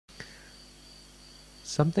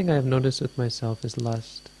something I've noticed with myself is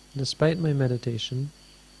lust. Despite my meditation,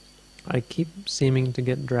 I keep seeming to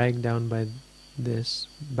get dragged down by this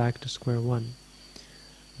back to square one.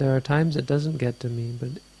 There are times it doesn't get to me, but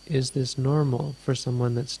is this normal for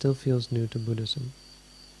someone that still feels new to Buddhism?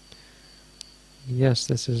 Yes,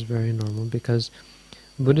 this is very normal, because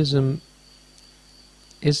Buddhism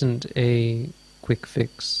isn't a quick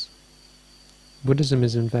fix. Buddhism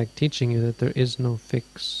is in fact teaching you that there is no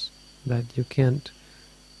fix, that you can't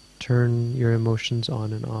turn your emotions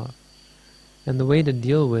on and off. And the way to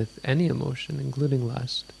deal with any emotion, including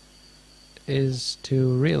lust, is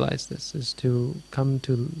to realize this, is to come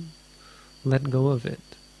to let go of it.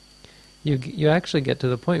 You actually get to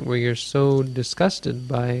the point where you're so disgusted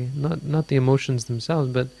by not the emotions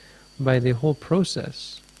themselves, but by the whole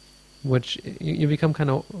process, which you become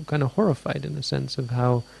kind of horrified in a sense of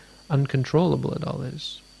how uncontrollable it all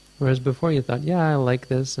is. Whereas before you thought, yeah, I like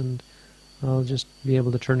this, and I'll just be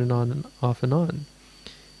able to turn it on and off and on.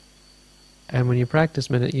 And when you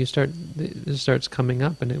practice meditation, it starts coming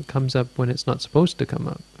up, and it comes up when it's not supposed to come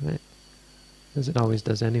up, right? As it always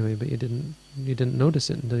does anyway, but you didn't notice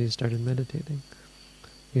it until you started meditating.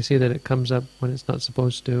 You see that it comes up when it's not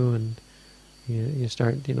supposed to, and you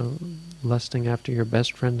start, lusting after your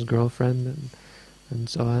best friend's girlfriend, and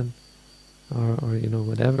so on, or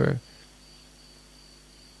whatever.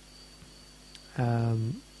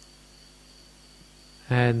 And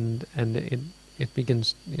it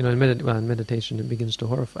begins, in meditation it begins to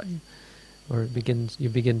horrify you, or you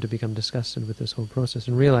begin to become disgusted with this whole process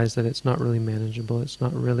and realize that it's not really manageable, it's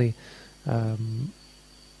not really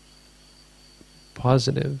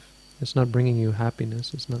positive, it's not bringing you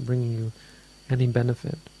happiness, it's not bringing you any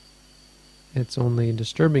benefit. It's only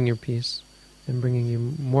disturbing your peace and bringing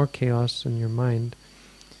you more chaos in your mind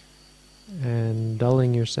and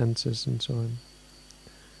dulling your senses and so on.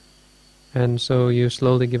 And so you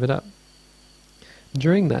slowly give it up.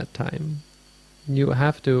 During that time, you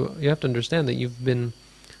have to understand that you've been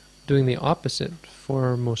doing the opposite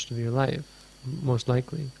for most of your life, most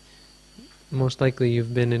likely. Most likely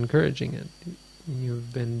you've been encouraging it.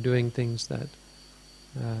 You've been doing things that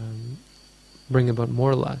bring about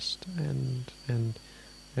more lust and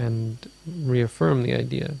reaffirm the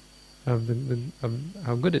idea of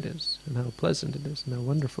how good it is, and how pleasant it is, and how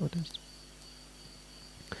wonderful it is.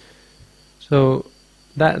 So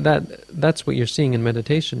that's what you're seeing in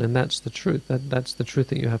meditation, and that's the truth. That's the truth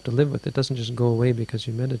that you have to live with. It doesn't just go away because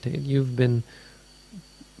you meditate.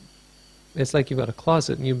 It's like you've got a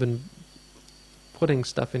closet, and you've been putting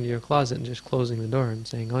stuff into your closet and just closing the door and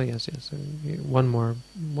saying, oh yes, one more.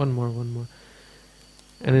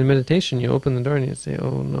 And in meditation, you open the door and you say,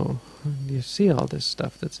 oh no, you see all this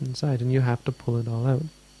stuff that's inside, and you have to pull it all out.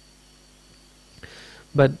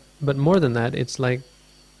 But more than that, it's like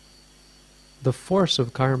the force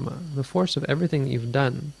of karma, the force of everything that you've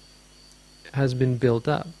done has been built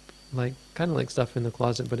up, kind of like stuff in the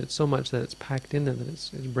closet, but it's so much that it's packed in there that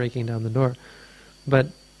it's breaking down the door. But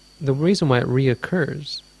the reason why it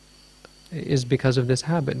reoccurs is because of this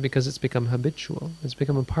habit, because it's become habitual. It's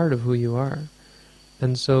become a part of who you are.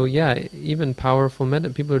 And so, yeah, even powerful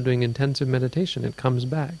people are doing intensive meditation, it comes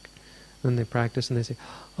back. And they practice and they say,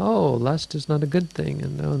 oh, lust is not a good thing,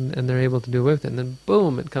 and they're able to do away with it. And then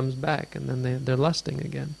boom, it comes back, and then they're lusting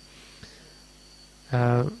again.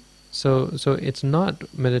 So it's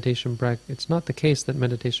not meditation practice. It's not the case that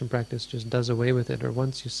meditation practice just does away with it, or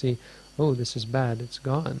once you see, oh, this is bad, it's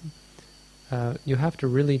gone. You have to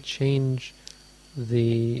really change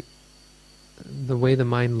the way the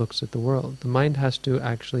mind looks at the world. The mind has to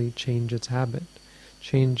actually change its habit,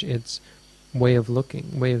 change its way of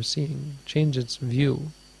looking, way of seeing, change its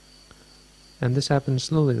view. And this happens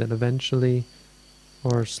slowly, that eventually,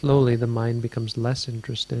 or slowly, the mind becomes less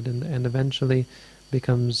interested and eventually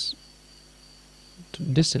becomes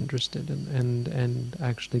disinterested and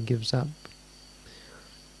actually gives up.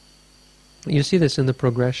 You see this in the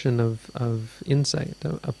progression of insight.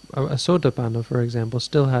 A Sotapanna, for example,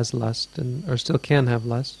 still has lust, or still can have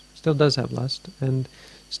lust, still does have lust, and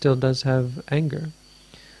still does have anger.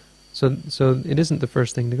 So it isn't the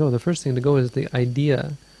first thing to go. The first thing to go is the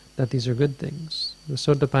idea that these are good things. The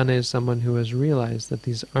Sotapanna is someone who has realized that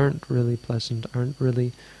these aren't really pleasant, aren't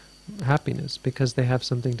really happiness, because they have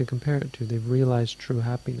something to compare it to. They've realized true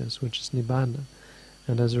happiness, which is Nibbana.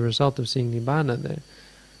 And as a result of seeing Nibbana,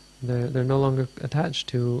 they're no longer attached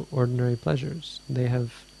to ordinary pleasures. They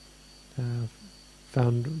have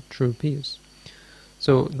found true peace.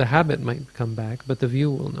 So the habit might come back, but the view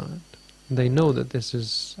will not. They know that this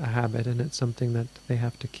is a habit and it's something that they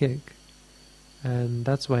have to kick. And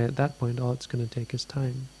that's why at that point all it's going to take is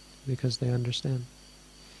time, because they understand.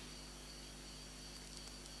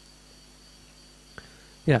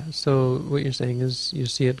 Yeah, so what you're saying is you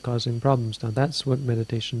see it causing problems. Now that's what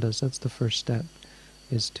meditation does. That's the first step,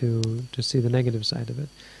 is to see the negative side of it.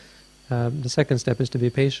 The second step is to be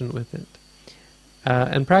patient with it.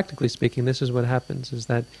 And practically speaking, this is what happens, is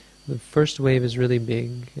that the first wave is really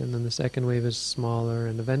big, and then the second wave is smaller,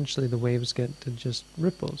 and eventually the waves get to just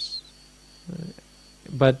ripples.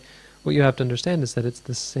 But what you have to understand is that it's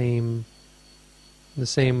the same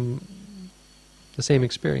experience.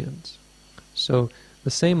 So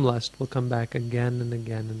the same lust will come back again and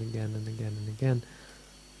again and again and again and again.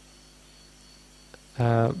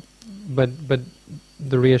 But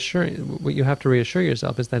the what you have to reassure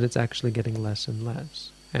yourself is that it's actually getting less and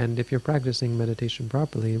less. And if you're practicing meditation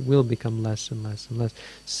properly, it will become less and less and less.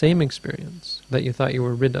 Same experience that you thought you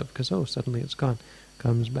were rid of, because suddenly it's gone,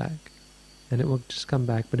 comes back. And it will just come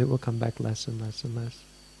back, but it will come back less and less and less.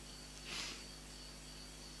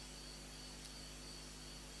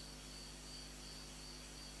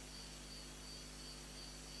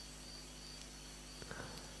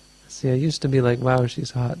 See, I used to be like, wow,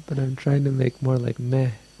 she's hot, but I'm trying to make more like,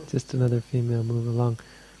 meh, just another female, move along.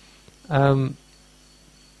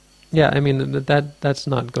 Yeah, I mean, that's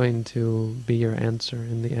not going to be your answer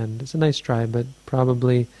in the end. It's a nice try, but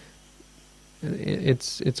probably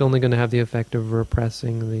it's only going to have the effect of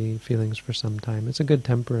repressing the feelings for some time. It's a good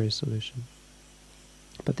temporary solution.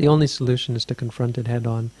 But the only solution is to confront it head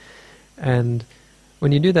on. And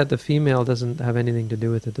when you do that, the female doesn't have anything to do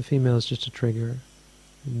with it. The female is just a trigger.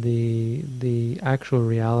 The actual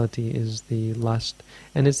reality is the lust,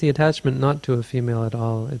 and it's the attachment not to a female at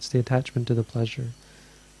all. It's the attachment to the pleasure.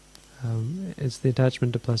 It's the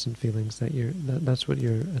attachment to pleasant feelings that's what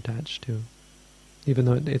you're attached to, even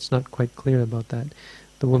though it's not quite clear about that.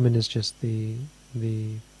 The woman is just the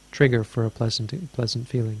trigger for a pleasant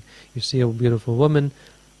feeling. You see a beautiful woman,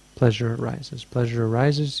 pleasure arises. Pleasure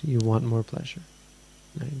arises, you want more pleasure,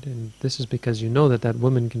 right? And this is because you know that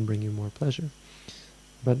woman can bring you more pleasure.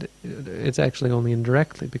 But it's actually only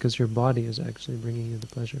indirectly, because your body is actually bringing you the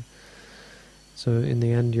pleasure. So in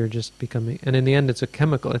the end, you're just becoming... And in the end, it's a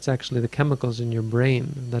chemical. It's actually the chemicals in your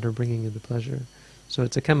brain that are bringing you the pleasure. So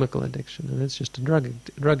it's a chemical addiction, and it's just a drug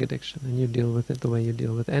addiction, and you deal with it the way you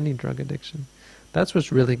deal with any drug addiction. That's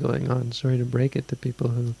what's really going on. Sorry to break it to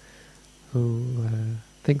people who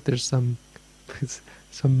think there's some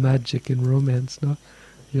magic in romance, no?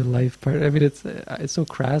 Your life part. I mean, it's so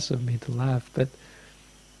crass of me to laugh, but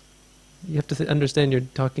you have to understand you're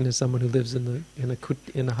talking to someone who lives in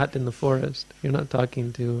a hut in the forest. You're not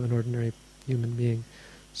talking to an ordinary human being.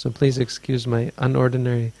 So please excuse my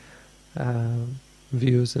unordinary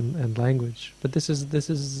views and language. But this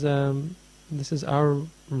is our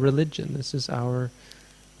religion. This is our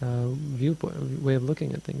viewpoint, way of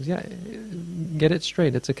looking at things. Yeah, get it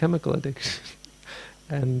straight. It's a chemical addiction,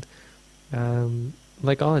 and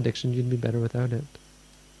like all addiction, you'd be better without it.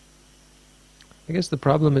 I guess the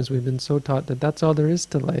problem is we've been so taught that that's all there is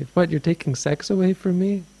to life. What, you're taking sex away from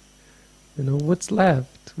me? You know, what's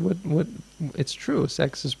left? What? It's true,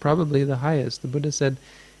 sex is probably the highest. The Buddha said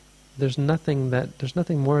there's nothing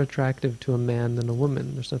more attractive to a man than a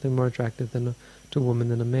woman. There's nothing more attractive to a woman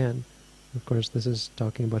than a man. Of course, this is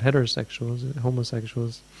talking about heterosexuals,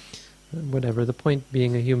 homosexuals, whatever. The point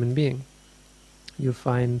being a human being. You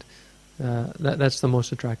find that's the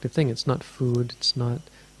most attractive thing. It's not food, it's not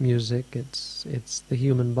music, it's the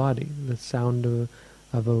human body, the sound of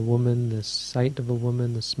a woman, the sight of a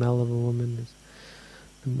woman, the smell of a woman, is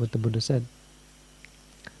what the Buddha said.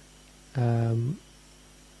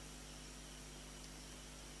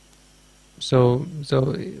 So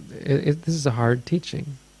this is a hard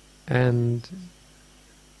teaching, and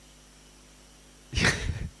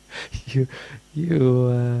you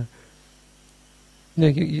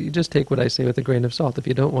just take what I say with a grain of salt. If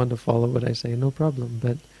you don't want to follow what I say, no problem.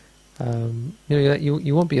 But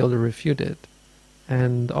you won't be able to refute it.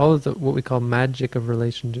 And all of what we call magic of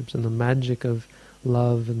relationships and the magic of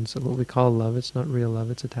love, and so what we call love, it's not real love,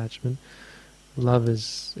 it's attachment. Love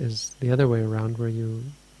is the other way around, where you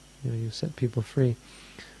set people free.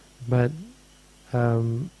 But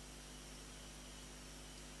all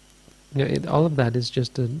of that is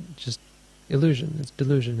just illusion. It's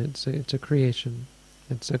delusion. It's a creation.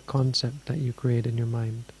 It's a concept that you create in your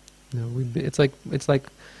mind. It's like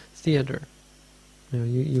theater.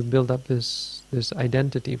 You build up this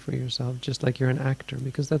identity for yourself, just like you're an actor,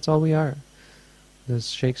 because that's all we are. This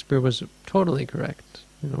Shakespeare was totally correct.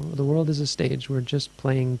 The world is a stage. We're just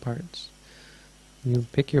playing parts. You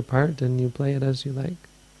pick your part and you play it as you like.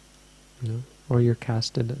 Or you're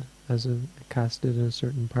casted in a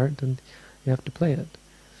certain part and you have to play it.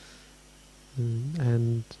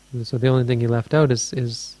 And so the only thing he left out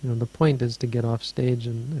is the point is to get off stage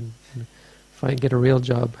and get a real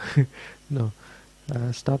job. No,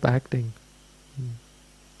 stop acting.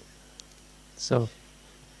 So,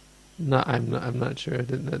 I'm not sure.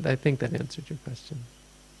 I think that answered your question.